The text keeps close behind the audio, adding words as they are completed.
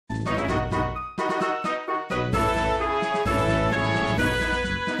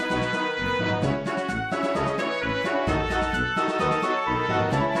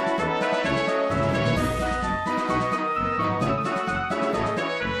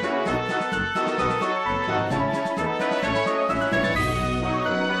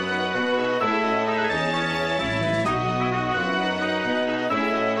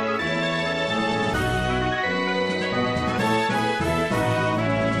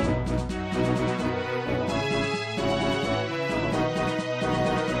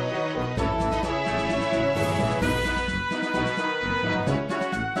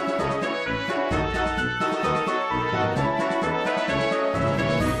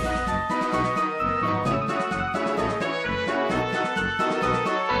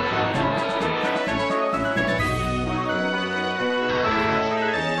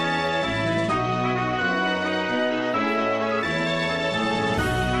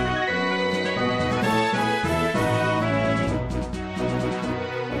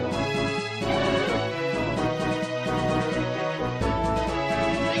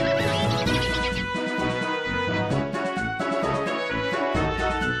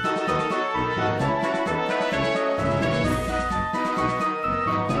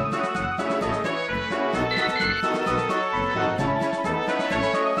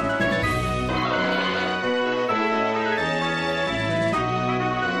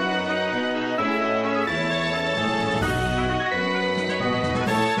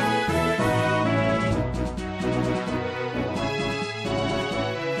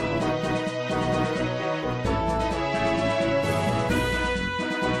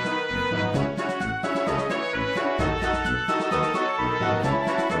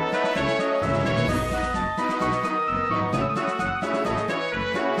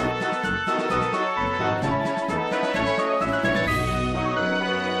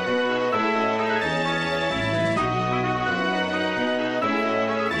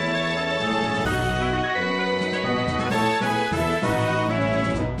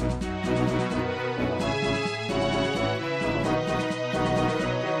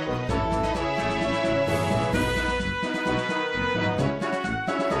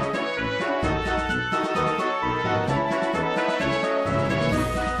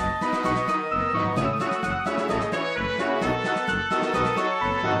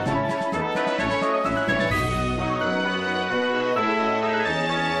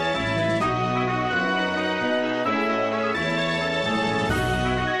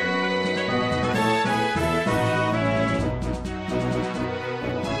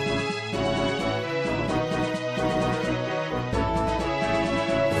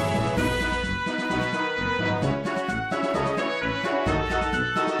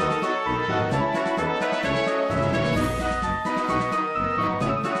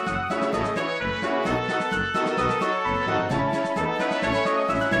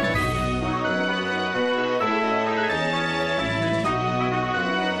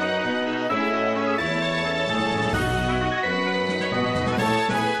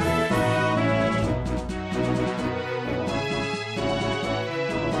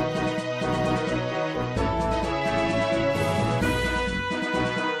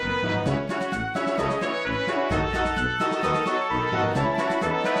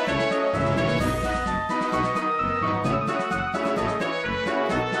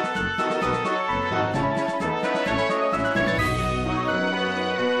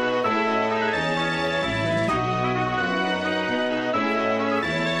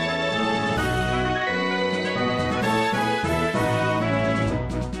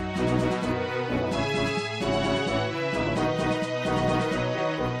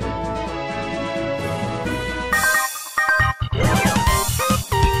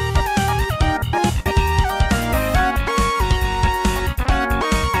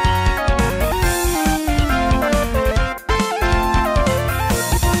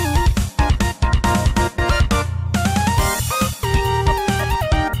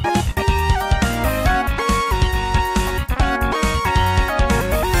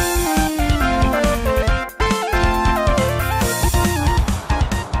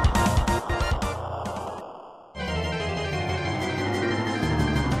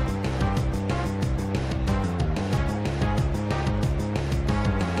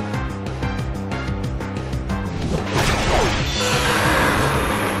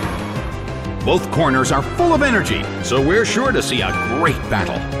Both corners are full of energy, so we're sure to see a great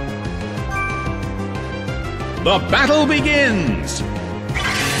battle. The battle begins!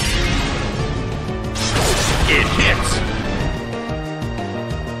 It hits!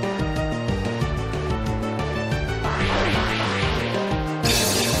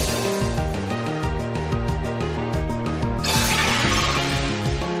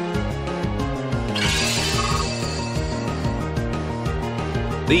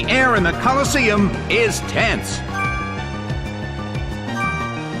 The air in the Colosseum is tense.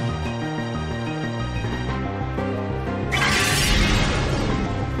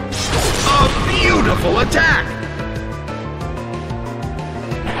 A beautiful attack!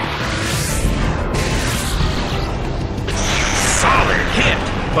 Solid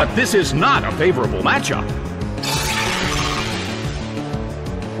hit, but this is not a favorable matchup.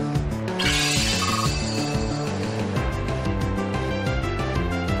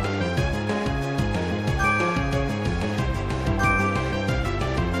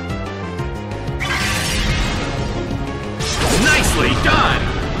 Nicely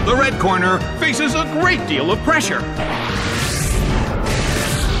done! The red corner faces a great deal of pressure.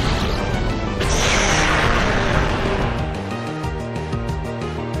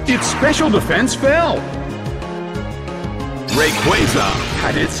 Its special defense fell. Rayquaza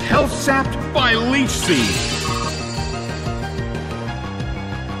had its health sapped by Leech Seed.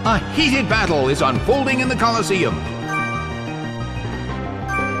 A heated battle is unfolding in the Colosseum.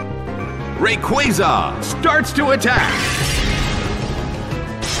 Rayquaza starts to attack.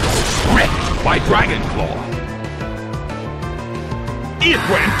 Ripped by Dragon Claw. It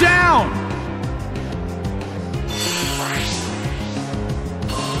went down!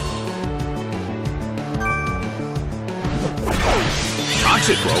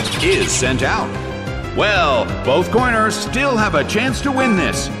 Toxicroak is sent out. Well, both corners still have a chance to win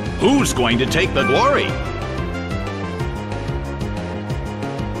this. Who's going to take the glory?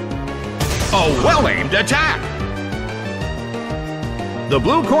 A well-aimed attack! The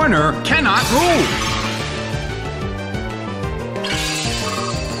blue corner cannot move!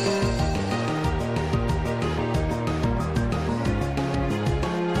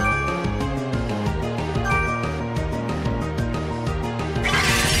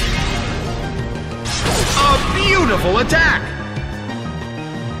 A beautiful attack!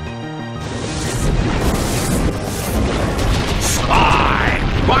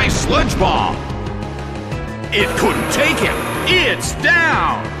 Spy by Sludge Bomb! It couldn't take him! It's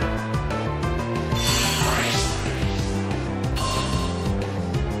down!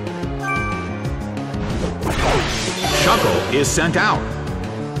 Shuckle is sent out.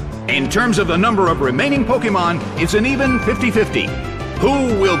 In terms of the number of remaining Pokémon, it's an even 50-50.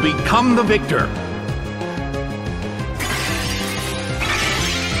 Who will become the victor?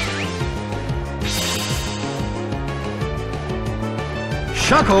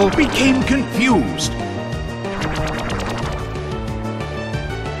 Shuckle became confused.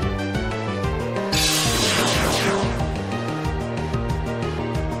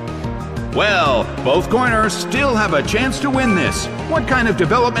 Well, both corners still have a chance to win this. What kind of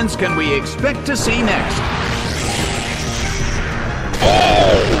developments can we expect to see next?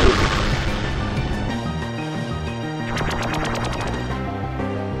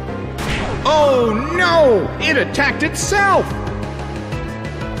 Oh no! It attacked itself!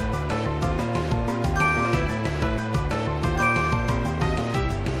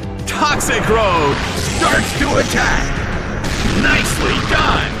 Toxicroak starts to attack! Nicely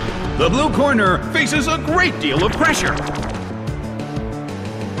done! The blue corner faces a great deal of pressure.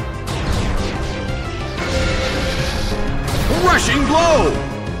 Rushing blow!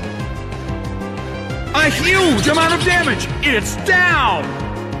 A huge amount of damage! It's down!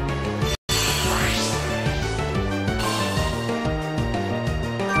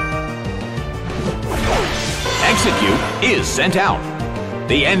 Exeggcute is sent out.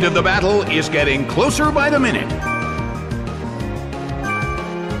 The end of the battle is getting closer by the minute.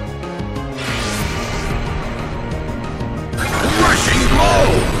 Rushing blow!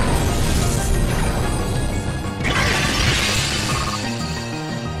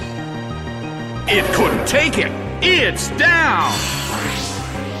 It couldn't take it! It's down!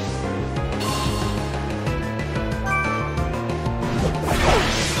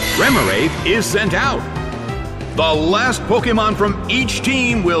 Remoraid is sent out. The last Pokémon from each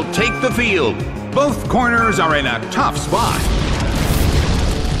team will take the field. Both corners are in a tough spot.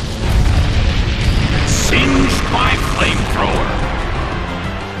 Singed by Flamethrower.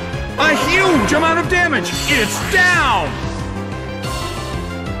 A huge amount of damage. It's down.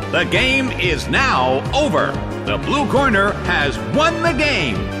 The game is now over. The blue corner has won the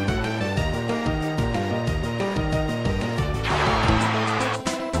game.